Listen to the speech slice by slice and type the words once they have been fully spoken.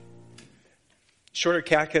Shorter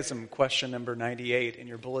Catechism question number 98 in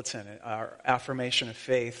your bulletin, our affirmation of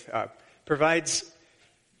faith, provides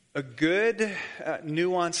a good,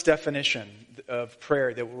 nuanced definition of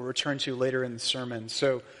prayer that we'll return to later in the sermon.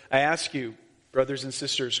 So I ask you, brothers and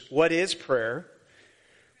sisters, what is prayer?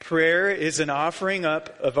 Prayer is an offering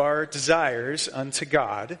up of our desires unto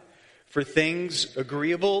God for things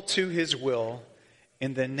agreeable to His will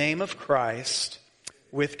in the name of Christ,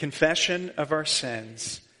 with confession of our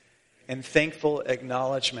sins and thankful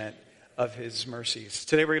acknowledgement of His mercies.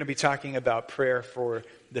 Today we're going to be talking about prayer for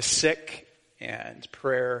the sick and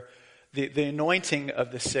prayer, the anointing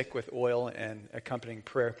of the sick with oil and accompanying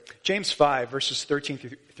prayer. James 5, verses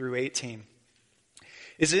 13 through 18.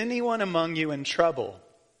 Is anyone among you in trouble?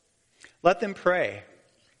 Let them pray.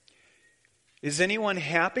 Is anyone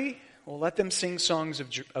happy? Well, let them sing songs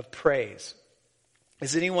of praise.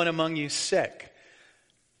 Is anyone among you sick?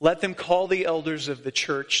 Let them call the elders of the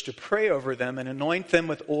church to pray over them and anoint them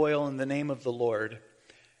with oil in the name of the Lord.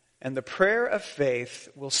 And the prayer of faith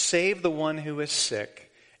will save the one who is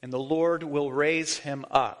sick, and the Lord will raise him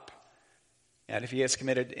up. And if he has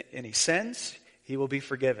committed any sins, he will be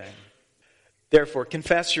forgiven. Therefore,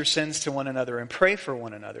 confess your sins to one another and pray for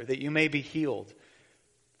one another, that you may be healed.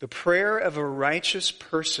 The prayer of a righteous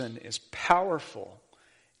person is powerful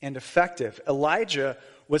and effective. Elijah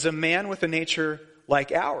was a man with a nature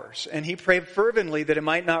like ours, and he prayed fervently that it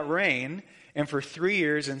might not rain, and for 3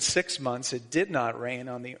 years and 6 months it did not rain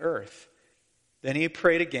on the earth. Then he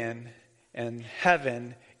prayed again, and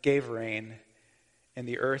heaven gave rain, and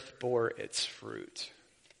the earth bore its fruit.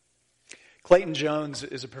 Clayton Jones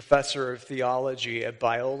is a professor of theology at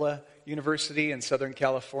Biola University in Southern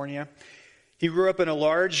California. He grew up in a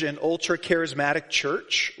large and ultra-charismatic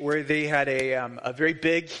church where they had a very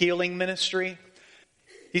big healing ministry.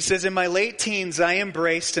 He says, in my late teens, I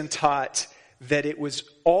embraced and taught that it was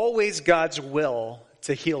always God's will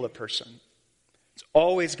to heal a person. It's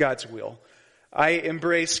always God's will. I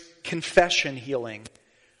embraced confession healing,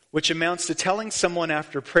 which amounts to telling someone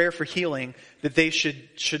after prayer for healing that they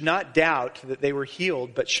should not doubt that they were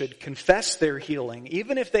healed, but should confess their healing,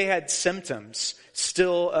 even if they had symptoms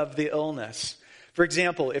still of the illness. For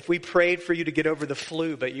example, if we prayed for you to get over the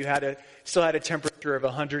flu, but you still had a temperature of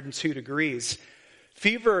 102 degrees,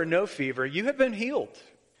 fever or no fever, you have been healed.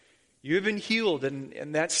 You have been healed,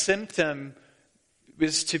 and that symptom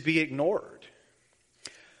is to be ignored.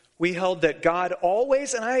 We held that God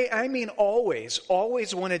always, and I mean always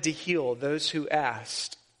wanted to heal those who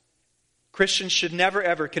asked. Christians should never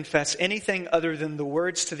ever confess anything other than the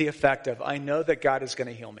words to the effect of, I know that God is going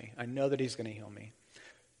to heal me. I know that He's going to heal me.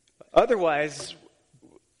 Otherwise,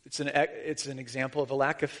 it's an example of a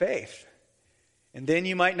lack of faith. And then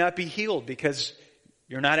you might not be healed because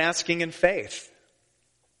you're not asking in faith.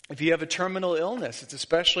 If you have a terminal illness, it's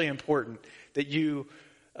especially important that you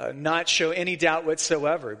not show any doubt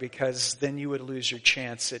whatsoever, because then you would lose your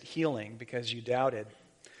chance at healing because you doubted.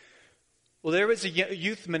 Well, there was a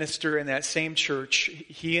youth minister in that same church.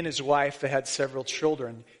 He and his wife had several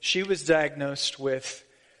children. She was diagnosed with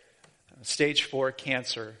stage 4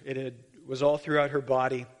 cancer. It was all throughout her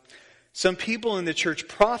body. Some people in the church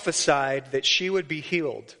prophesied that she would be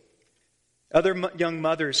healed. Other young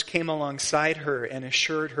mothers came alongside her and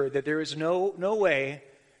assured her that there is absolutely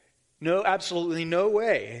no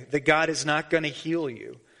way that God is not going to heal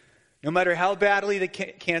you. No matter how badly the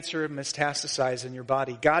cancer metastasized in your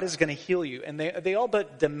body, God is going to heal you. And they all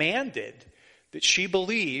but demanded that she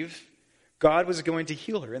believe God was going to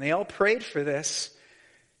heal her. And they all prayed for this.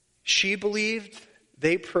 She believed,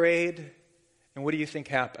 they prayed, and what do you think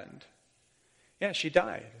happened? Yeah, she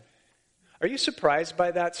died. Are you surprised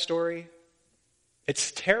by that story?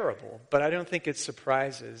 It's terrible, but I don't think it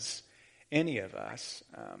surprises any of us.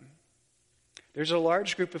 There's a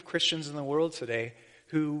large group of Christians in the world today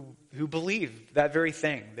who believe that very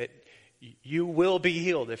thing, that you will be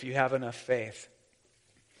healed if you have enough faith.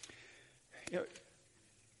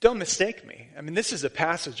 Don't mistake me. I mean, this is a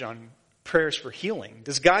passage on prayers for healing.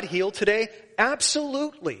 Does God heal today?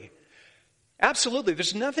 Absolutely. Absolutely.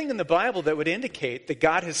 There's nothing in the Bible that would indicate that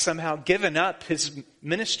God has somehow given up His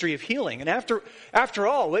ministry of healing. And after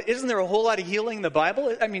all, isn't there a whole lot of healing in the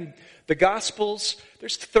Bible? I mean, the Gospels,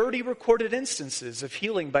 there's 30 recorded instances of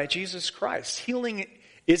healing by Jesus Christ. Healing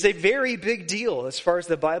is a very big deal as far as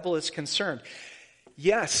the Bible is concerned.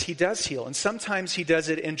 Yes, He does heal, and sometimes He does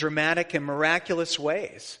it in dramatic and miraculous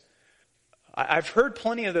ways. I've heard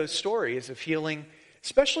plenty of those stories of healing,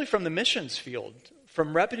 especially from the missions field,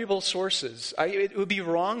 from reputable sources. It would be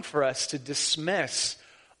wrong for us to dismiss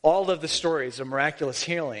all of the stories of miraculous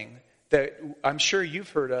healing that I'm sure you've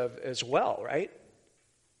heard of as well, right?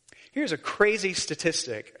 Here's a crazy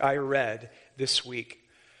statistic I read this week.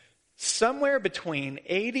 Somewhere between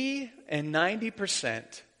 80 and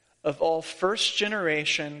 90% of all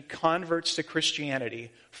first-generation converts to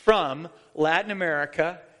Christianity from Latin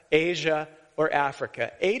America, Asia, or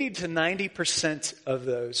Africa, 80 to 90% of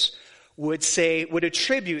those would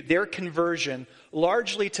attribute their conversion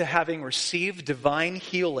largely to having received divine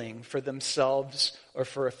healing for themselves or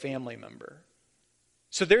for a family member.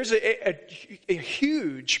 So there's a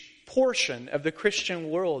huge portion of the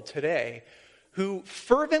Christian world today who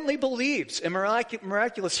fervently believes in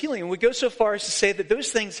miraculous healing and would go so far as to say that those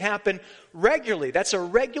things happen regularly. That's a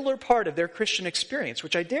regular part of their Christian experience,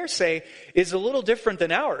 which I dare say is a little different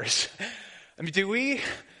than ours. I mean,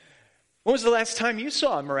 when was the last time you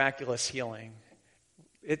saw a miraculous healing?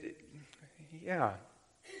 Yeah.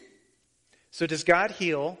 So does God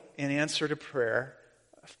heal in answer to prayer?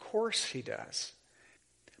 Of course he does.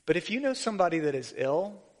 But if you know somebody that is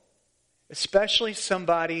ill, especially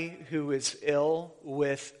somebody who is ill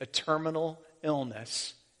with a terminal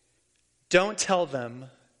illness, don't tell them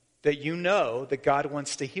that you know that God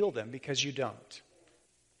wants to heal them, because you don't.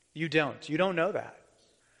 You don't. You don't know that.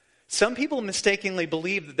 Some people mistakenly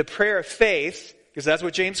believe that the prayer of faith, because that's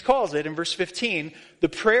what James calls it in verse 15, the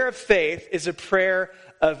prayer of faith is a prayer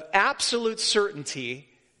of absolute certainty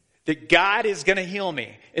that God is going to heal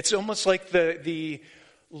me. It's almost like the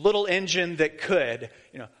little engine that could,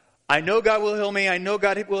 I know God will heal me, I know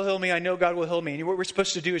God will heal me, I know God will heal me. And what we're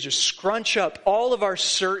supposed to do is just scrunch up all of our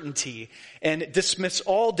certainty and dismiss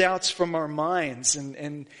all doubts from our minds.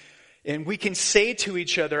 And we can say to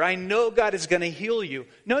each other, I know God is going to heal you.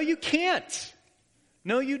 No, you can't.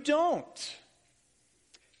 No, you don't.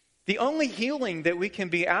 The only healing that we can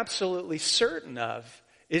be absolutely certain of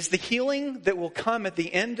is the healing that will come at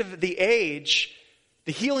the end of the age,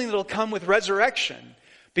 the healing that will come with resurrection.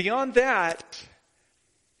 Beyond that,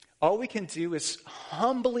 all we can do is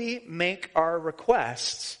humbly make our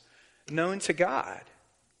requests known to God.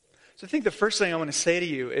 So I think the first thing I want to say to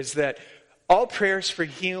you is that all prayers for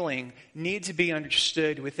healing need to be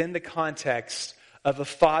understood within the context of a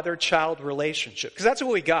father-child relationship, because that's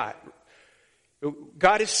what we got.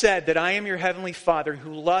 God has said that I am your heavenly Father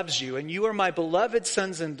who loves you, and you are my beloved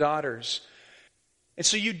sons and daughters. And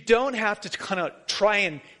so you don't have to kind of try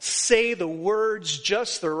and say the words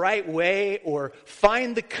just the right way or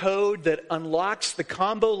find the code that unlocks the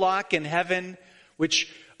combo lock in heaven,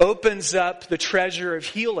 which opens up the treasure of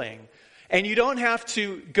healing. And you don't have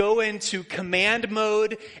to go into command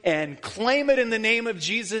mode and claim it in the name of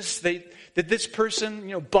Jesus that this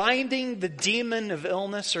person, binding the demon of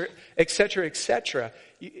illness, or et cetera, et cetera.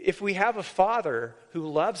 If we have a Father who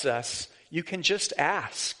loves us, you can just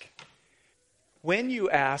ask. When you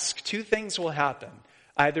ask, two things will happen.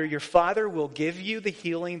 Either your Father will give you the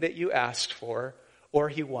healing that you asked for, or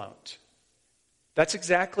he won't. That's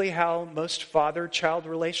exactly how most father-child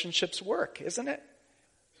relationships work, isn't it?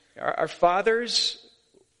 Our fathers,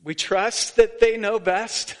 we trust that they know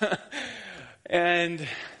best. and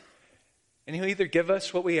he'll either give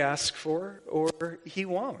us what we ask for, or he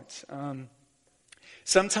won't.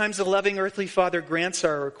 Sometimes the loving earthly Father grants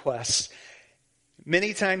our requests.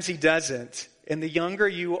 Many times he doesn't. And the younger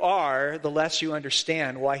you are, the less you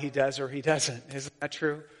understand why he does or he doesn't. Isn't that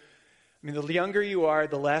true? I mean, the younger you are,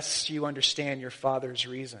 the less you understand your Father's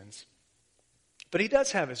reasons. But he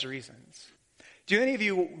does have his reasons. Do any of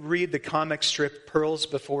you read the comic strip Pearls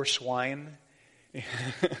Before Swine?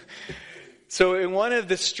 So in one of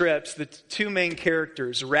the strips, the two main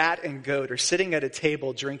characters, Rat and Goat, are sitting at a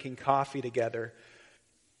table drinking coffee together.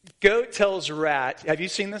 Goat tells Rat, have you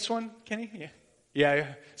seen this one, Kenny?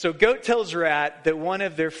 Yeah. So Goat tells Rat that one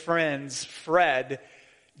of their friends, Fred,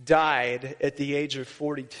 died at the age of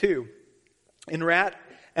 42. And Rat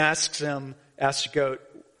asks Goat,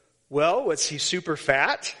 well, was he super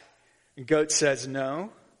fat? And Goat says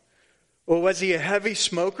no. Well, was he a heavy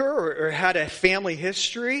smoker or had a family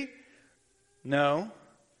history? No.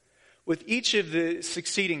 With each of the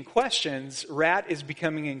succeeding questions, Rat is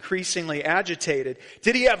becoming increasingly agitated.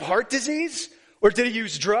 Did he have heart disease? Or did he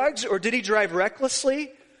use drugs? Or did he drive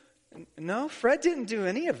recklessly? No, Fred didn't do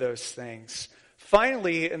any of those things.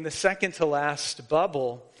 Finally, in the second to last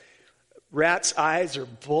bubble, Rat's eyes are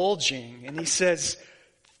bulging. And he says,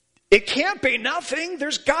 it can't be nothing.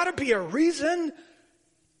 There's got to be a reason.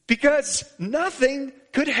 Because nothing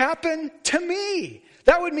could happen to me.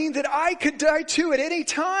 That would mean that I could die too at any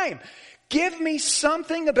time. Give me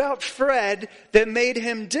something about Fred that made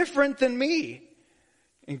him different than me.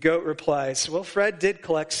 And Goat replies, well, Fred did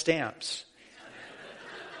collect stamps.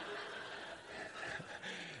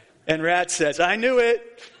 And Rat says, I knew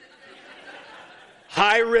it.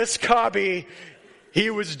 High-risk hobby. He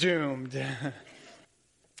was doomed.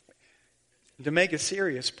 To make a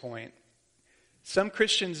serious point, some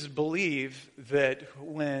Christians believe that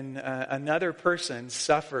when another person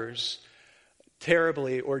suffers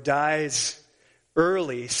terribly or dies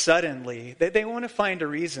early, suddenly, they want to find a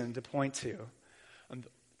reason to point to.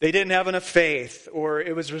 They didn't have enough faith, or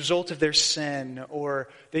it was a result of their sin, or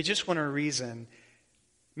they just want a reason.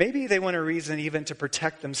 Maybe they want a reason even to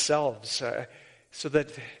protect themselves so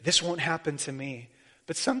that this won't happen to me.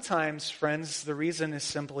 But sometimes, friends, the reason is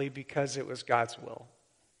simply because it was God's will.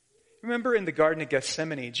 Remember in the Garden of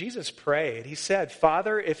Gethsemane, Jesus prayed. He said,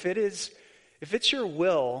 Father, if it's your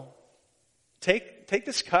will, take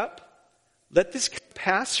this cup. Let this cup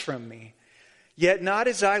pass from me. Yet not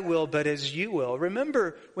as I will, but as you will.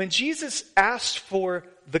 Remember, when Jesus asked for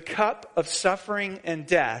the cup of suffering and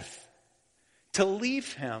death to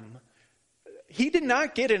leave him, he did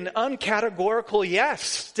not get an uncategorical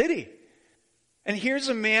yes, did he? And here's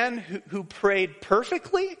a man who prayed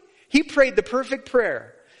perfectly. He prayed the perfect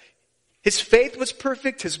prayer. His faith was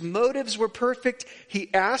perfect. His motives were perfect.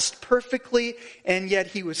 He asked perfectly, and yet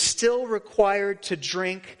he was still required to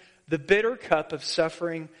drink the bitter cup of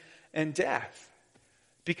suffering and death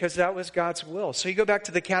because that was God's will. So you go back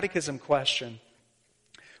to the catechism question.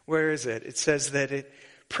 Where is it? It says that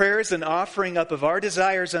prayer is an offering up of our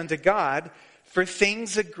desires unto God for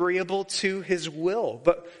things agreeable to his will.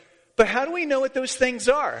 But how do we know what those things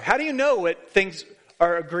are? How do you know what things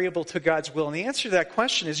are agreeable to God's will? And the answer to that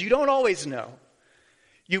question is you don't always know.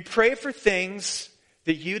 You pray for things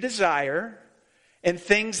that you desire and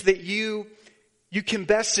things that you can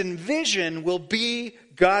best envision will be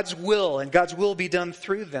God's will and God's will be done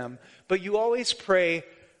through them. But you always pray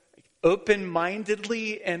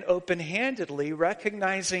open-mindedly and open-handedly,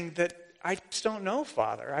 recognizing that I just don't know,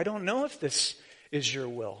 Father. I don't know if this is your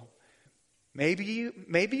will. Maybe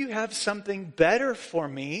you have something better for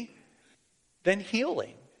me than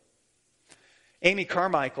healing. Amy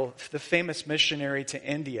Carmichael, the famous missionary to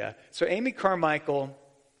India. So Amy Carmichael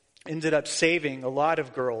ended up saving a lot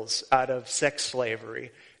of girls out of sex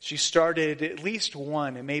slavery. She started at least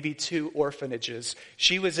one and maybe two orphanages.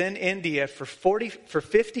 She was in India for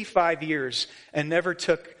 55 years and never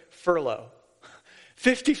took furlough.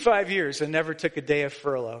 55 years and never took a day of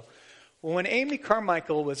furlough. Well, when Amy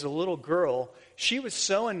Carmichael was a little girl, she was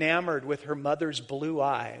so enamored with her mother's blue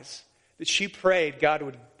eyes that she prayed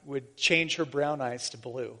God would change her brown eyes to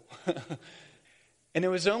blue. And it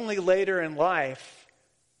was only later in life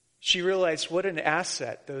she realized what an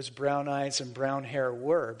asset those brown eyes and brown hair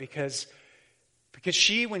were because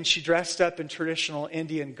she, when she dressed up in traditional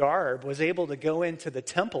Indian garb, was able to go into the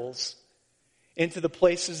temples, into the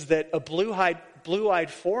places that a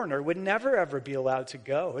blue-eyed foreigner would never ever be allowed to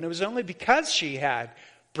go. And it was only because she had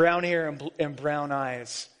brown hair and brown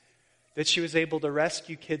eyes that she was able to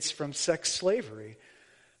rescue kids from sex slavery.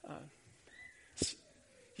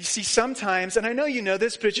 You see, sometimes, and I know you know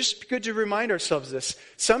this, but it's just good to remind ourselves this.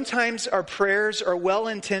 Sometimes our prayers are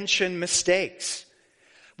well-intentioned mistakes.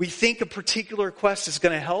 We think a particular request is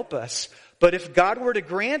going to help us, but if God were to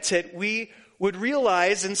grant it, we would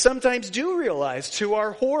realize, and sometimes do realize, to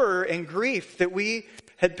our horror and grief that we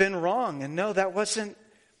had been wrong. And no, that wasn't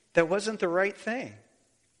the right thing.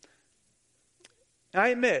 Now, I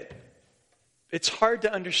admit, it's hard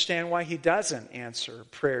to understand why he doesn't answer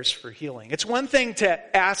prayers for healing. It's one thing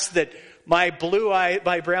to ask that my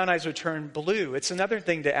brown eyes would turn blue. It's another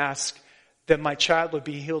thing to ask that my child would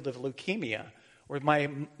be healed of leukemia, or my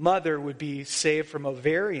mother would be saved from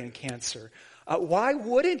ovarian cancer. Why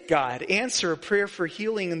wouldn't God answer a prayer for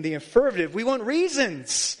healing in the affirmative? We want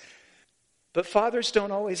reasons. But fathers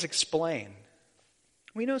don't always explain.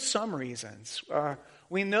 We know some reasons.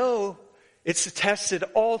 We know it's attested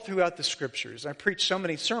all throughout the scriptures. I preach so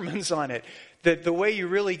many sermons on it, that the way you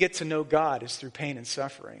really get to know God is through pain and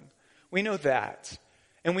suffering. We know that.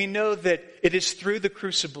 And we know that it is through the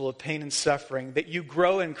crucible of pain and suffering that you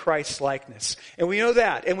grow in Christ's likeness. And we know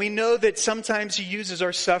that. And we know that sometimes he uses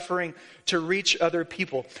our suffering to reach other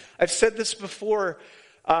people. I've said this before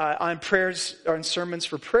on prayers, on sermons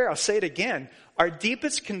for prayer. I'll say it again. Our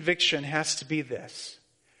deepest conviction has to be this: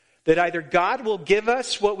 that either God will give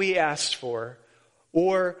us what we asked for,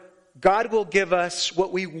 or God will give us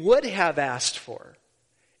what we would have asked for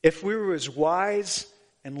if we were as wise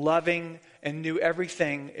and loving and knew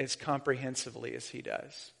everything as comprehensively as he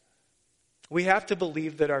does. We have to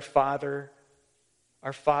believe that our Father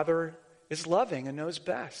is loving and knows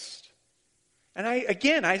best. And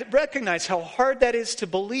I recognize how hard that is to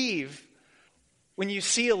believe when you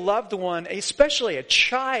see a loved one, especially a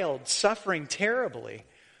child, suffering terribly.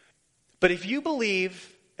 But if you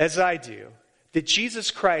believe, as I do, that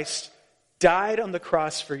Jesus Christ died on the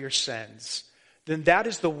cross for your sins, then that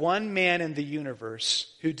is the one man in the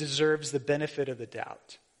universe who deserves the benefit of the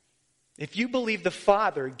doubt. If you believe the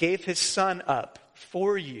Father gave his Son up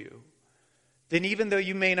for you, then even though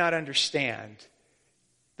you may not understand,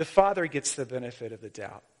 the Father gets the benefit of the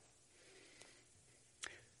doubt.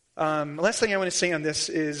 Last thing I want to say on this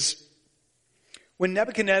is, when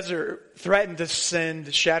Nebuchadnezzar threatened to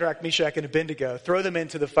send Shadrach, Meshach, and Abednego, throw them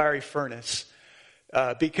into the fiery furnace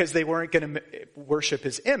because they weren't going to worship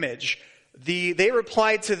his image, they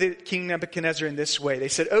replied to the King Nebuchadnezzar in this way. They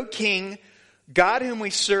said, "O king, God whom we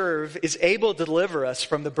serve is able to deliver us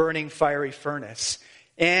from the burning fiery furnace,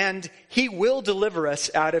 and he will deliver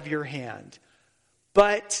us out of your hand.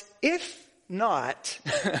 But if not,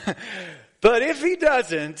 but if he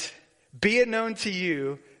doesn't, be it known to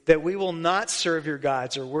you that we will not serve your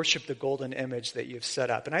gods or worship the golden image that you've set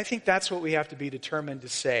up." And I think that's what we have to be determined to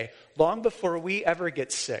say long before we ever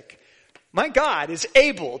get sick. My God is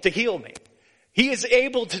able to heal me. He is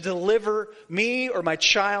able to deliver me or my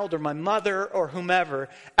child or my mother or whomever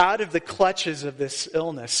out of the clutches of this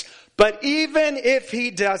illness. But even if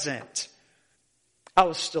he doesn't, I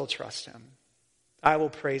will still trust him. I will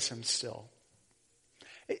praise him still.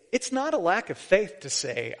 It's not a lack of faith to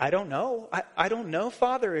say, I don't know. I don't know,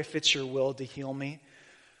 Father, if it's your will to heal me.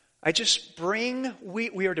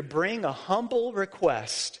 We are to bring a humble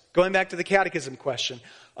request. Going back to the catechism question,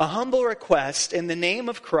 a humble request in the name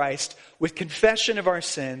of Christ with confession of our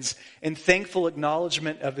sins and thankful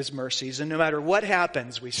acknowledgement of his mercies. And no matter what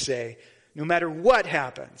happens, we say, no matter what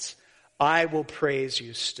happens, I will praise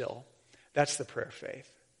you still. That's the prayer of faith.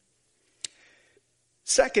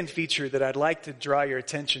 Second feature that I'd like to draw your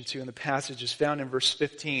attention to in the passage is found in verse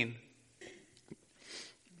 15.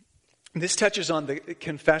 This touches on the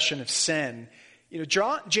confession of sin.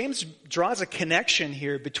 James draws a connection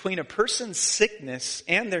here between a person's sickness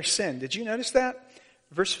and their sin. Did you notice that?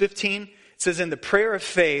 Verse 15, it says, "And the prayer of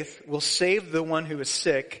faith will save the one who is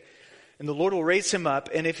sick, and the Lord will raise him up,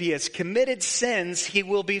 and if he has committed sins, he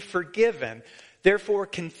will be forgiven. Therefore,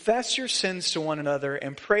 confess your sins to one another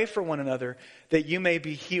and pray for one another that you may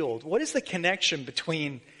be healed." What is the connection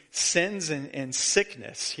between sins and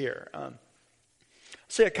sickness here? I'll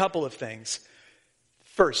say a couple of things.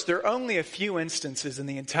 First, there are only a few instances in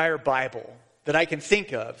the entire Bible that I can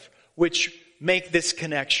think of which make this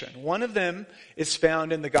connection. One of them is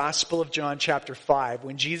found in the Gospel of John chapter 5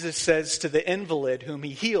 when Jesus says to the invalid whom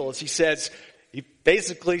he heals, he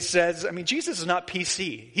basically says, Jesus is not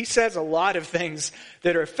PC. He says a lot of things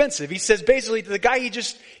that are offensive. He says basically to the guy he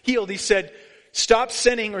just healed, he said, "Stop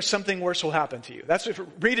sinning or something worse will happen to you." That's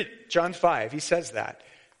what, read it, John 5, he says that.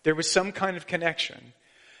 There was some kind of connection.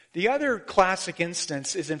 The other classic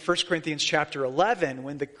instance is in 1 Corinthians chapter 11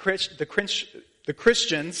 when the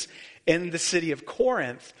Christians in the city of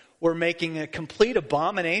Corinth were making a complete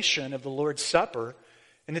abomination of the Lord's Supper.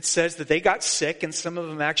 And it says that they got sick and some of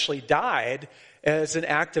them actually died as an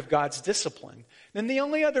act of God's discipline. Then the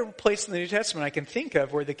only other place in the New Testament I can think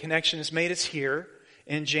of where the connection is made is here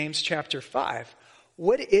in James chapter 5.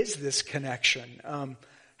 What is this connection?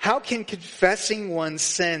 How can confessing one's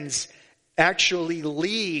sins actually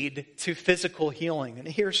lead to physical healing? And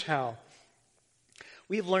here's how.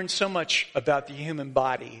 We've learned so much about the human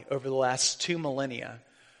body over the last 2 millennia.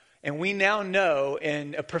 And we now know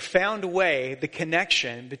in a profound way the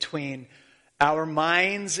connection between our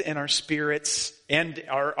minds and our spirits and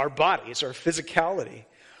our bodies, our physicality.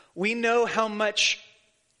 We know how much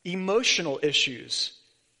emotional issues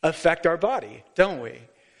affect our body, don't we?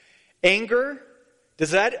 Anger,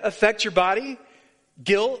 does that affect your body?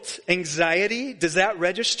 Guilt, anxiety, does that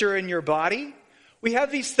register in your body? We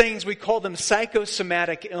have these things, we call them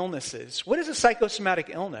psychosomatic illnesses. What is a psychosomatic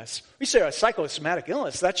illness? We say a psychosomatic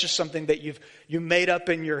illness, that's just something that you made up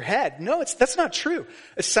in your head. No, that's not true.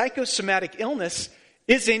 A psychosomatic illness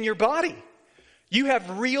is in your body. You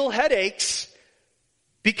have real headaches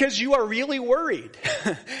because you are really worried.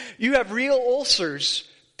 You have real ulcers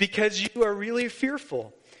because you are really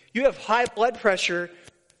fearful. You have high blood pressure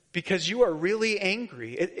because you are really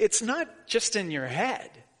angry. It's not just in your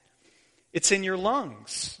head. It's in your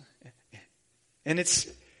lungs. And it's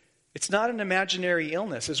not an imaginary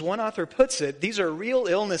illness. As one author puts it, these are real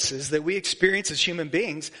illnesses that we experience as human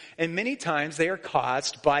beings, and many times they are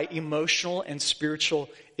caused by emotional and spiritual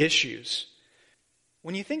issues.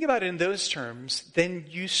 When you think about it in those terms, then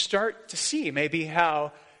you start to see maybe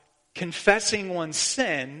how confessing one's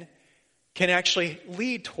sin can actually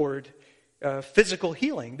lead toward physical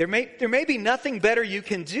healing. There may be nothing better you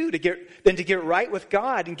can do than to get right with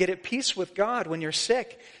God and get at peace with God when you're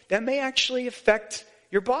sick. That may actually affect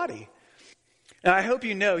your body. Now, I hope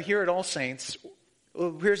you know here at All Saints,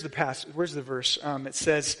 Well, here's the passage. Where's the verse? It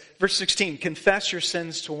says, verse 16, confess your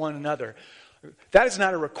sins to one another. That is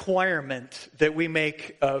not a requirement that we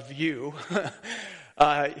make of you.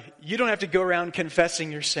 You don't have to go around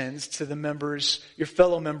confessing your sins to the members, your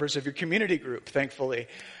fellow members of your community group, thankfully.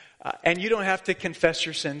 And you don't have to confess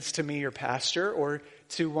your sins to me, your pastor, or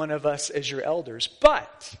to one of us as your elders.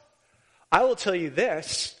 But I will tell you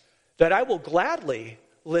this, that I will gladly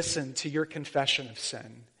listen to your confession of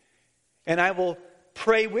sin. And I will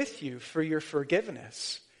pray with you for your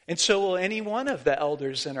forgiveness. And so will any one of the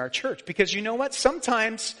elders in our church. Because you know what?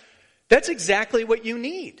 Sometimes that's exactly what you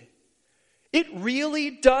need. It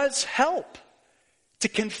really does help to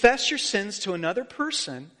confess your sins to another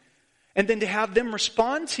person and then to have them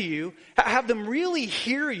respond to you, have them really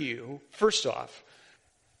hear you, first off.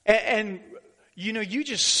 And you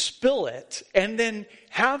just spill it and then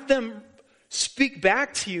have them speak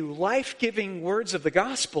back to you life-giving words of the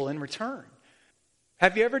gospel in return.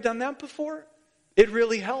 Have you ever done that before? It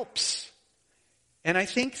really helps. And I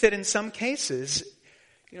think that in some cases,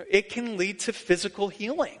 it can lead to physical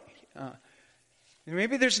healing.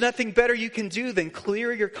 Maybe there's nothing better you can do than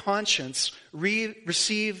clear your conscience,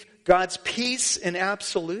 receive God's peace and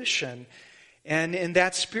absolution, and in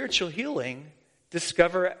that spiritual healing,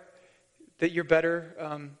 discover that you're better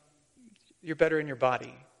in your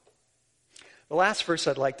body. The last verse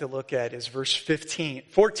I'd like to look at is verse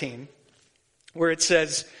 14, where it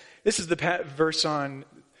says, this is the verse on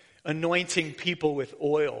anointing people with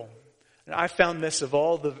oil. And I found this, of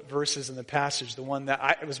all the verses in the passage, the one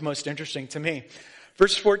that was most interesting to me.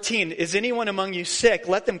 Verse 14, is anyone among you sick?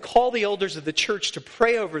 Let them call the elders of the church to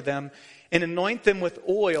pray over them and anoint them with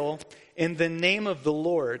oil in the name of the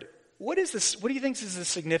Lord. What is this? What do you think is the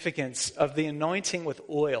significance of the anointing with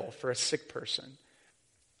oil for a sick person?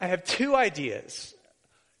 I have two ideas.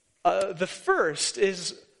 The first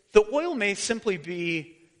is the oil may simply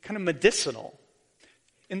be kind of medicinal.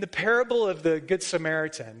 In the parable of the Good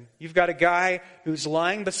Samaritan, you've got a guy who's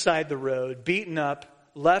lying beside the road, beaten up,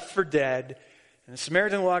 left for dead, and the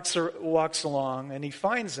Samaritan walks along and he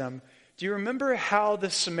finds him. Do you remember how the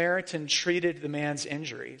Samaritan treated the man's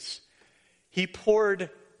injuries? He poured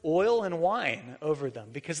oil and wine over them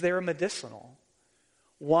because they were medicinal.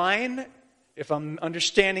 Wine, if I'm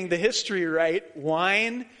understanding the history right,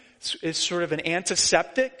 wine is sort of an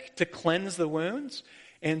antiseptic to cleanse the wounds.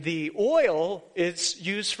 And the oil is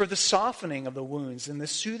used for the softening of the wounds and the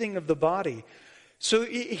soothing of the body. So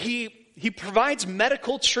he provides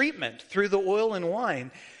medical treatment through the oil and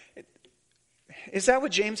wine. Is that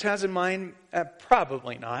what James has in mind?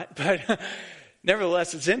 Probably not, but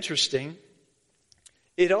nevertheless, it's interesting.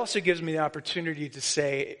 It also gives me the opportunity to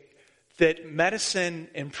say that medicine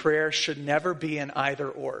and prayer should never be an either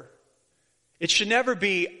or. It should never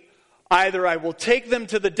be either I will take them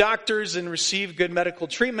to the doctors and receive good medical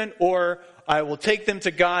treatment, or I will take them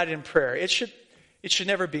to God in prayer. It should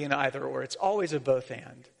never be an either or. It's always a both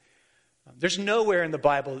and. There's nowhere in the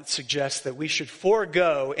Bible that suggests that we should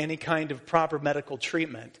forego any kind of proper medical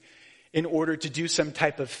treatment in order to do some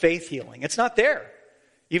type of faith healing. It's not there,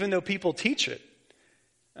 even though people teach it.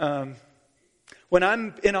 When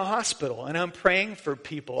I'm in a hospital and I'm praying for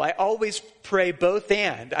people, I always pray both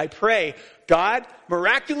and. I pray, God,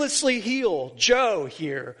 miraculously heal Joe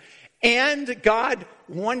here. And God,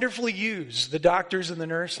 wonderfully use the doctors and the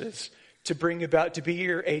nurses to bring about, to be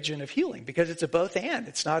your agent of healing. Because it's a both and.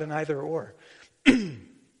 It's not an either or. But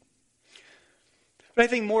I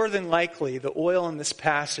think more than likely, the oil in this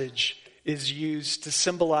passage is used to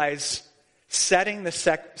symbolize setting the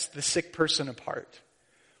sick person apart.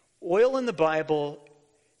 Oil in the Bible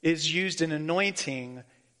is used in anointing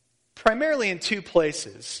primarily in two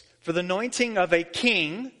places. For the anointing of a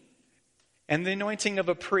king and the anointing of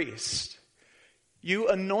a priest. You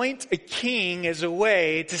anoint a king as a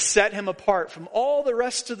way to set him apart from all the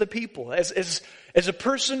rest of the people. As a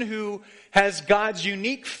person who has God's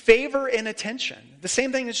unique favor and attention. The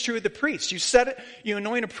same thing is true with the priest. You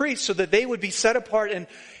anoint a priest so that they would be set apart.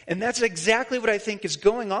 And that's exactly what I think is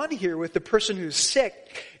going on here with the person who's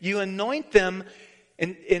sick. You anoint them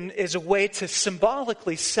as a way to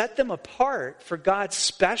symbolically set them apart for God's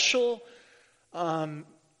special,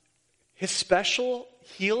 His special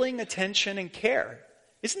healing attention and care.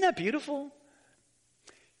 Isn't that beautiful?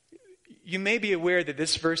 You may be aware that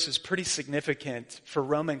this verse is pretty significant for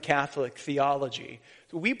Roman Catholic theology.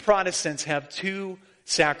 We Protestants have two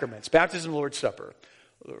sacraments, baptism and Lord's Supper.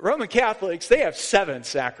 Roman Catholics, they have 7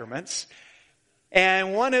 sacraments.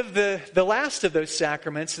 And one of the last of those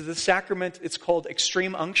sacraments is the sacrament, it's called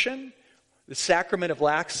extreme unction, the sacrament of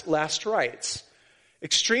last rites.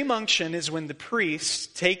 Extreme unction is when the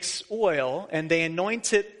priest takes oil and they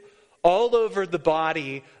anoint it all over the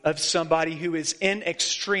body of somebody who is in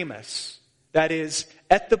extremis, that is,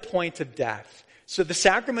 at the point of death. So the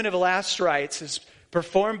sacrament of last rites is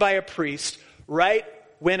performed by a priest right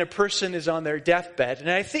when a person is on their deathbed.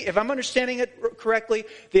 And I think, if I'm understanding it correctly,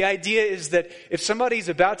 the idea is that if somebody's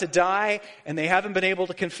about to die and they haven't been able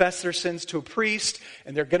to confess their sins to a priest,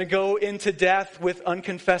 and they're going to go into death with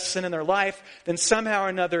unconfessed sin in their life, then somehow or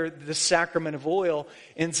another the sacrament of oil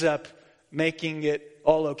ends up making it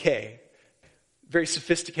all okay. Very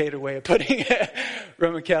sophisticated way of putting it.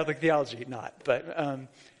 Roman Catholic theology, not. But,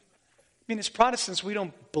 as Protestants, we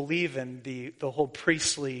don't believe in the whole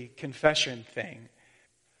priestly confession thing.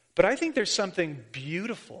 But I think there's something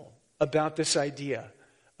beautiful about this idea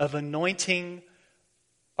of anointing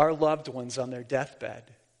our loved ones on their deathbed.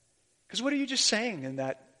 Because what are you just saying in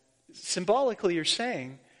that? Symbolically, you're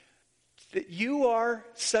saying that you are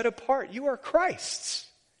set apart. You are Christ's.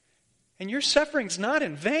 And your suffering's not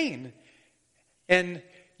in vain. And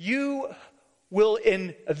you will,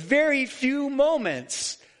 in a very few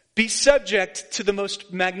moments, be subject to the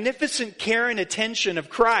most magnificent care and attention of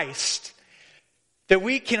Christ that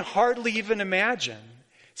we can hardly even imagine.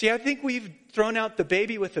 See, I think we've thrown out the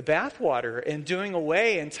baby with the bathwater and doing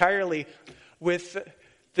away entirely with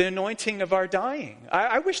the anointing of our dying.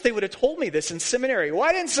 I wish they would have told me this in seminary.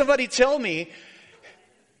 Why didn't somebody tell me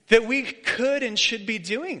that we could and should be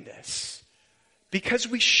doing this? Because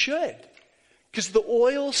we should. Because the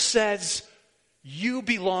oil says you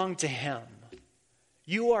belong to Him.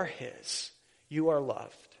 You are His. You are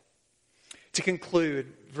loved. To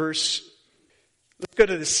conclude, let's go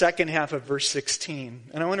to the second half of verse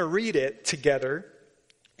 16. And I want to read it together,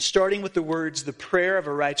 starting with the words, the prayer of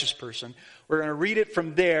a righteous person. We're going to read it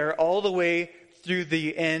from there all the way through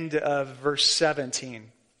the end of verse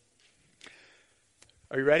 17.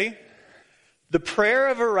 Are you ready? The prayer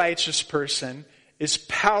of a righteous person is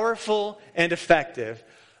powerful and effective.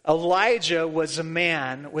 Elijah was a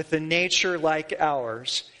man with a nature like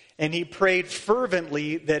ours, and he prayed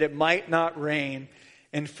fervently that it might not rain.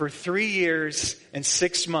 And for 3 years and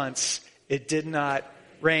 6 months, it did not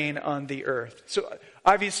rain on the earth. So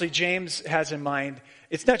obviously James has in mind,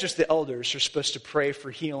 it's not just the elders who are supposed to pray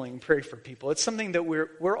for healing, pray for people. It's something that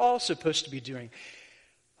we're all supposed to be doing.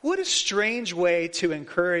 What a strange way to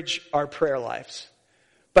encourage our prayer lives.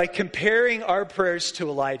 By comparing our prayers to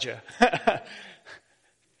Elijah.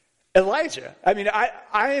 Elijah.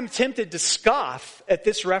 I am tempted to scoff at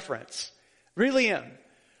this reference. Really am.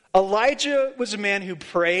 Elijah was a man who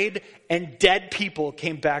prayed and dead people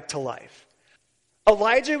came back to life.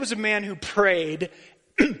 Elijah was a man who prayed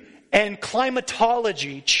and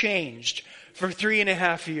climatology changed for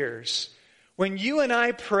 3.5 years. When you and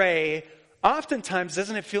I pray, oftentimes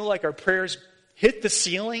doesn't it feel like our prayers hit the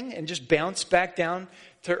ceiling and just bounce back down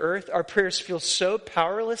to earth? Our prayers feel so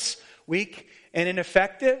powerless, weak, and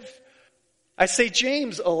ineffective. I say,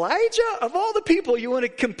 James, Elijah, of all the people you want to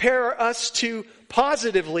compare us to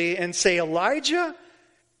positively and say Elijah?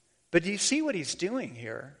 But do you see what he's doing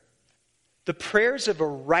here? The prayers of a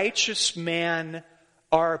righteous man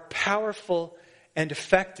are powerful and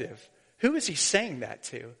effective. Who is he saying that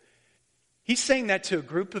to? He's saying that to a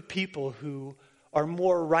group of people who are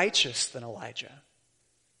more righteous than Elijah.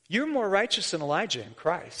 You're more righteous than Elijah in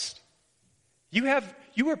Christ.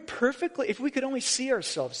 You are perfectly, if we could only see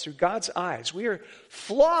ourselves through God's eyes, we are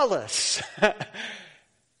flawless.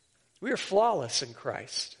 We are flawless in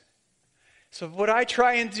Christ. So what I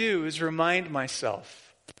try and do is remind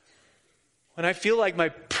myself, when I feel like my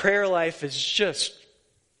prayer life is just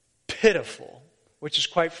pitiful, which is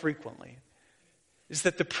quite frequently, is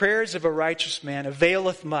that the prayers of a righteous man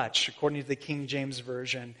availeth much, according to the King James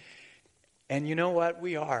Version. And you know what?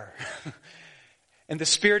 We are. And the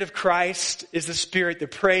Spirit of Christ is the Spirit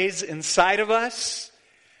that prays inside of us.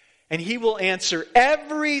 And He will answer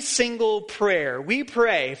every single prayer we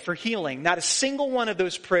pray for healing. Not a single one of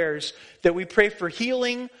those prayers that we pray for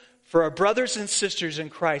healing for our brothers and sisters in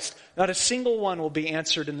Christ, not a single one will be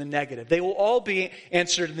answered in the negative. They will all be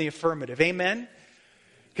answered in the affirmative. Amen?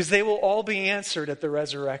 Because they will all be answered at the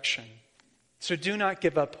resurrection. So do not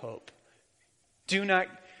give up hope. Do not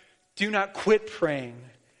quit praying.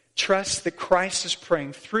 Trust that Christ is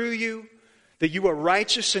praying through you, that you are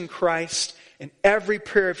righteous in Christ, and every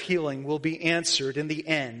prayer of healing will be answered in the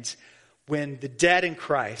end when the dead in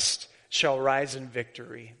Christ shall rise in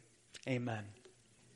victory. Amen.